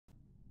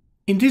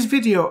In this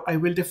video, I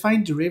will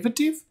define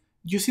derivative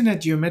using a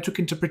geometric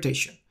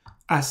interpretation,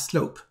 as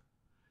slope.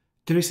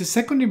 There is a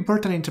second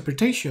important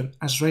interpretation,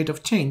 as rate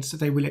of change,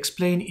 that I will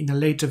explain in a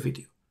later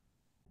video.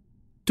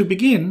 To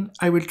begin,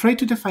 I will try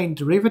to define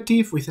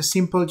derivative with a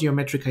simple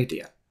geometric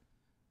idea.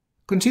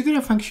 Consider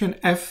a function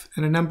f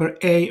and a number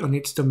a on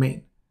its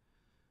domain.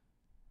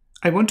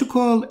 I want to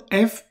call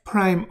f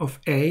prime of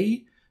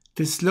a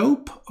the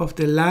slope of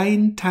the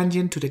line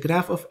tangent to the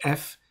graph of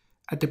f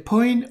at the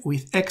point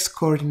with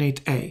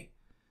x-coordinate a.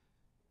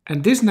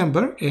 And this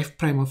number, f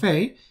prime of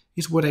a,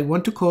 is what I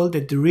want to call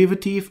the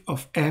derivative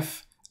of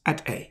f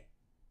at a.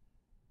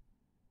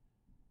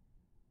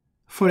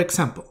 For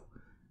example,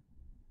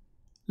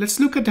 let's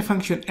look at the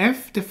function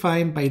f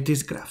defined by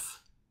this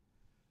graph.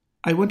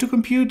 I want to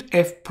compute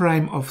f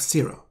prime of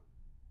 0.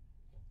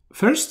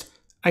 First,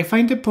 I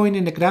find the point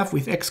in the graph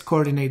with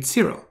x-coordinate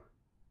 0.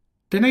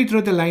 Then I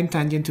draw the line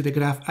tangent to the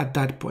graph at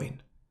that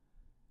point.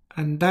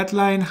 And that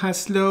line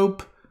has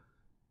slope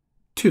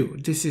 2.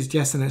 This is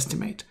just an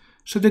estimate.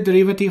 So the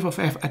derivative of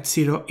f at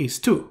 0 is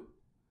 2.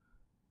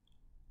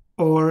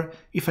 Or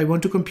if I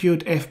want to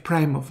compute f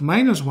prime of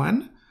minus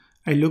 1,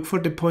 I look for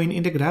the point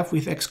in the graph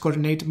with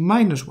x-coordinate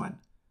minus 1.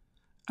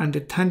 And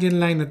the tangent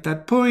line at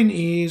that point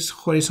is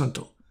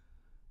horizontal.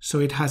 So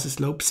it has a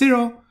slope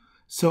 0,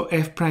 so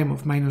f prime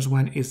of minus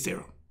 1 is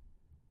 0.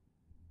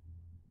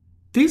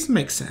 This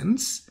makes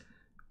sense,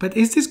 but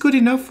is this good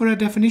enough for a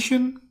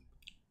definition?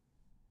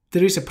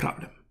 There is a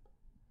problem.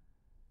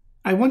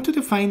 I want to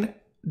define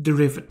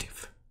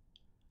derivative.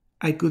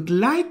 I could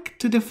like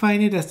to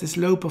define it as the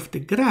slope of the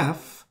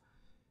graph,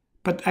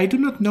 but I do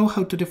not know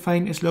how to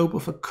define a slope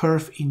of a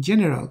curve in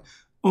general,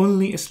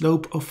 only a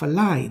slope of a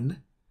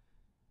line.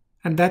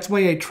 And that's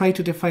why I try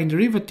to define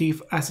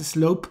derivative as a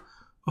slope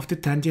of the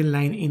tangent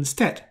line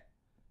instead.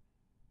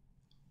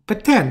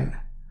 But then,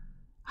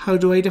 how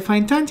do I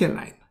define tangent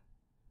line?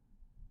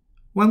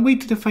 One way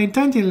to define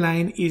tangent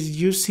line is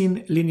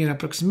using linear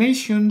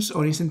approximations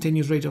or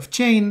instantaneous rate of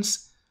change.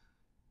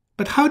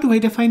 But how do I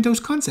define those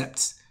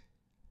concepts?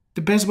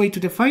 The best way to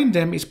define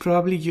them is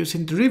probably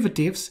using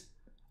derivatives,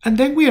 and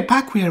then we are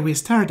back where we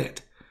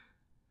started.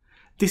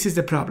 This is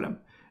the problem.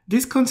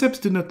 These concepts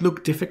do not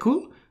look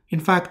difficult. In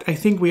fact, I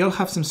think we all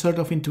have some sort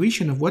of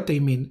intuition of what they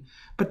mean,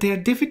 but they are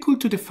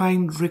difficult to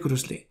define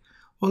rigorously.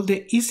 All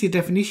the easy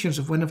definitions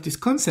of one of these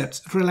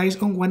concepts relies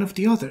on one of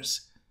the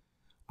others.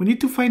 We need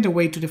to find a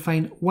way to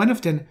define one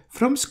of them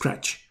from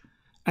scratch,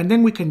 and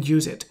then we can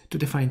use it to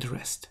define the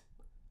rest.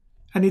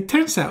 And it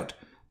turns out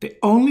the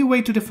only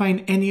way to define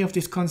any of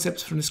these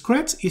concepts from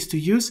scratch is to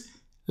use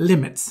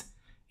limits.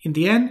 In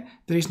the end,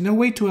 there is no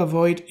way to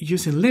avoid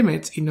using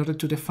limits in order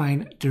to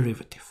define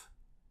derivative.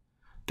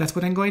 That's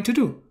what I'm going to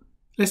do.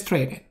 Let's try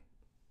again.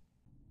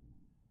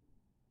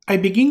 I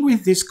begin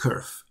with this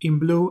curve in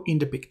blue in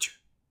the picture.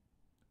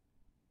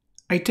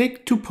 I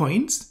take 2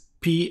 points,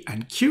 P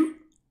and Q,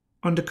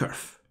 on the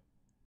curve.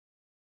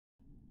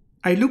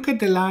 I look at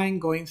the line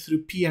going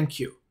through P and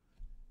Q,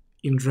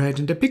 in red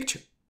in the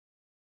picture.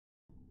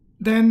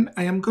 Then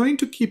I am going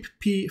to keep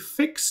P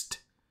fixed,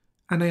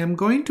 and I am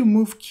going to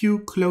move Q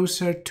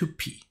closer to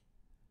P.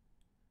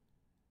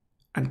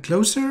 And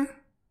closer,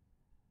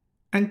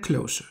 and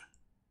closer.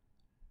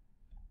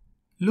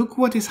 Look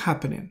what is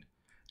happening.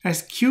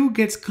 As Q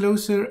gets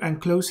closer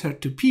and closer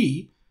to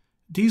P,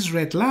 this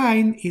red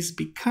line is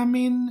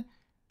becoming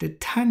the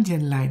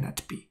tangent line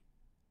at P.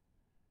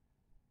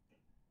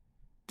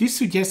 This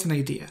suggests an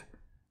idea.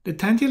 The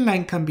tangent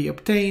line can be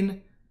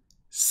obtained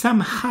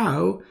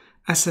somehow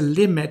as a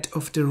limit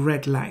of the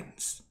red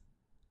lines.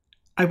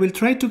 I will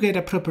try to get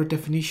a proper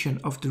definition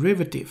of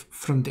derivative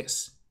from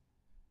this.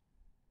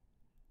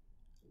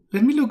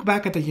 Let me look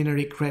back at a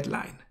generic red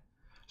line.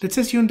 Let's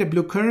assume the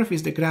blue curve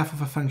is the graph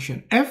of a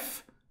function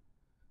f.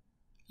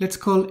 Let's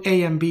call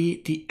a and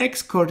b the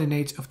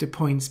x-coordinates of the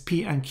points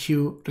p and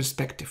q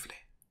respectively.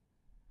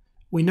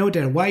 We know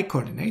their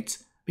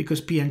y-coordinates because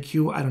p and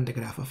q are on the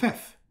graph of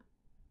f.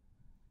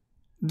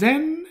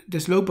 Then the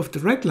slope of the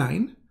red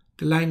line,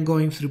 the line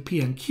going through P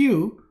and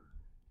Q,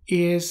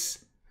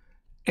 is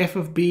f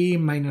of b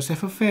minus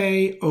f of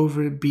a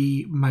over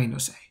b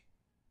minus a.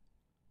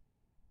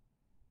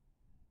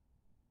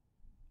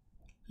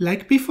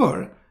 Like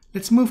before,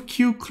 let's move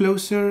Q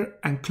closer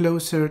and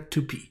closer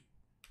to P.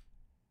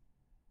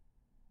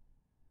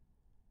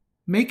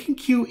 Making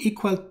Q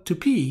equal to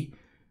P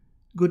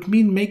would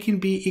mean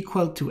making B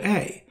equal to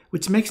A,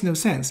 which makes no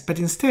sense, but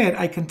instead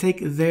I can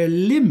take the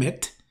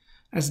limit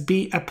as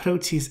B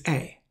approaches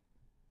A.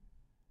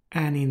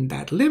 And in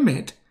that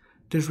limit,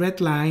 the red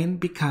line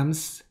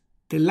becomes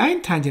the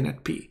line tangent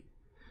at P.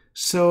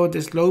 So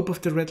the slope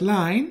of the red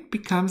line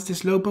becomes the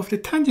slope of the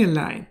tangent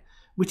line,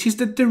 which is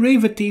the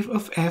derivative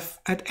of f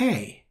at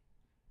A.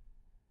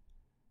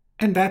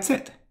 And that's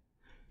it.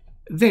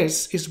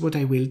 This is what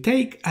I will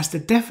take as the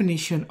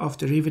definition of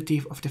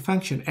derivative of the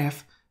function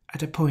f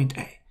at a point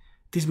A.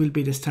 This will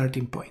be the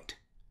starting point.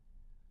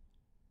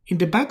 In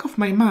the back of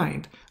my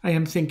mind, I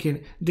am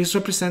thinking this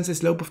represents the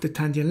slope of the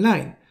tangent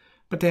line,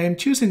 but I am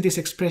choosing this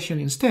expression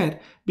instead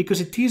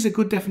because it is a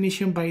good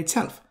definition by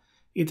itself.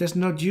 It does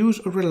not use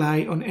or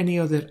rely on any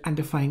other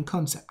undefined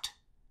concept.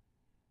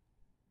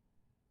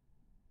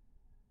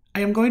 I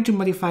am going to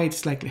modify it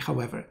slightly,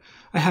 however.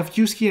 I have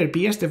used here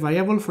b as the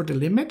variable for the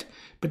limit,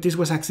 but this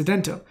was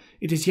accidental.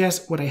 It is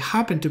just what I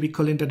happen to be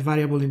calling that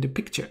variable in the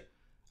picture.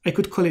 I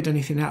could call it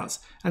anything else,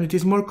 and it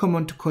is more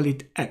common to call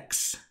it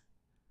x.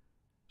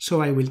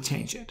 So I will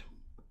change it.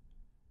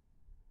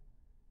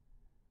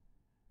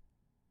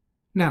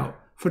 Now,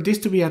 for this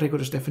to be a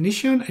rigorous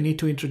definition, I need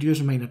to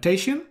introduce my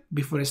notation.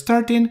 Before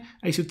starting,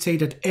 I should say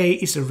that a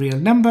is a real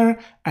number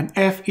and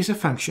f is a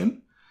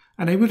function,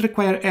 and I will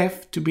require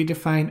f to be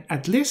defined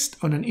at least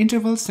on an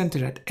interval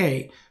centered at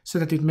a, so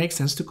that it makes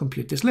sense to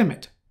compute this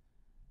limit.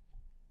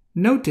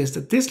 Notice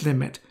that this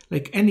limit,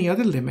 like any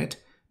other limit,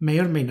 may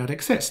or may not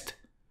exist,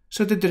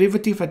 so the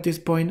derivative at this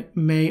point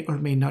may or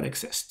may not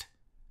exist.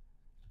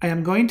 I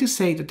am going to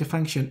say that the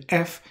function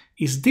f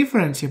is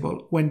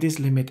differentiable when this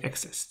limit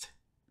exists.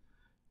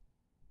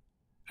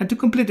 And to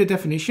complete the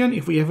definition,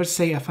 if we ever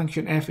say a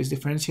function f is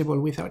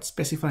differentiable without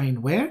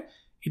specifying where,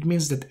 it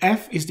means that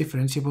f is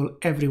differentiable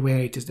everywhere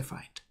it is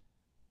defined.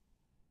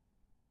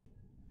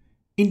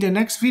 In the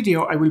next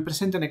video, I will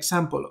present an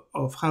example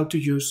of how to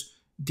use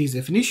this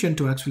definition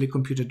to actually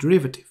compute a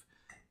derivative.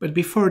 But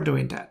before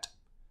doing that,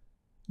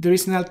 there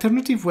is an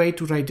alternative way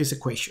to write this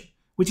equation,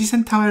 which is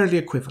entirely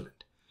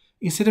equivalent.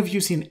 Instead of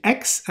using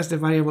x as the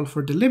variable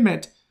for the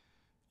limit,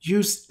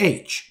 use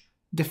h,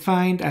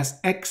 defined as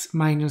x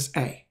minus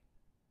a.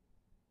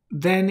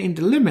 Then in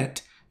the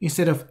limit,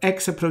 instead of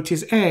x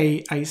approaches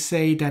a, I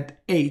say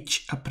that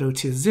h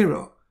approaches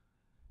 0.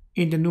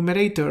 In the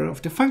numerator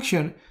of the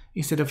function,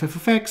 instead of f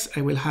of x,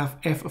 I will have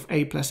f of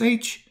a plus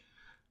h.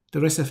 The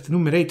rest of the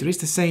numerator is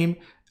the same,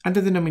 and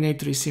the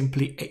denominator is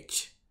simply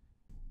h.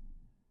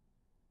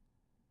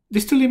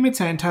 These two limits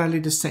are entirely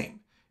the same.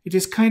 It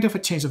is kind of a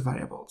change of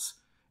variables.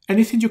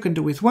 Anything you can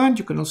do with one,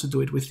 you can also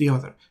do it with the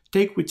other.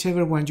 Take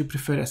whichever one you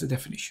prefer as a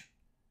definition.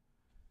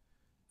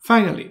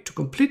 Finally, to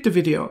complete the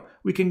video,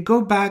 we can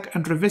go back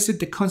and revisit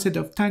the concept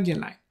of tangent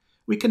line.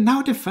 We can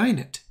now define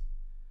it.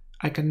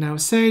 I can now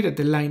say that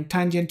the line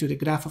tangent to the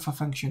graph of a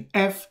function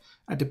f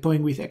at the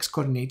point with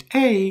x-coordinate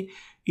a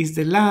is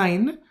the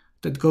line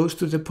that goes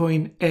to the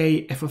point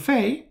a f of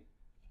a,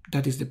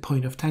 that is the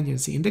point of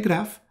tangency in the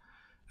graph,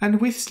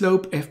 and with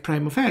slope f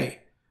prime of a,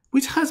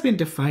 which has been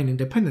defined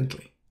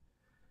independently.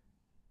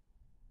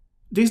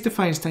 This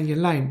defines tangent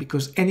line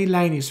because any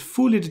line is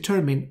fully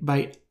determined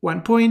by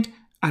one point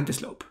and the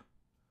slope.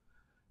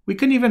 We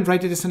can even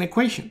write it as an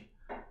equation.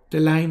 The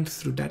line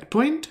through that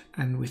point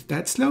and with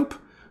that slope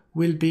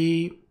will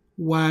be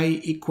y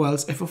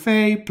equals f of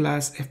a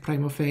plus f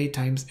prime of a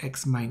times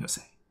x minus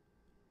a.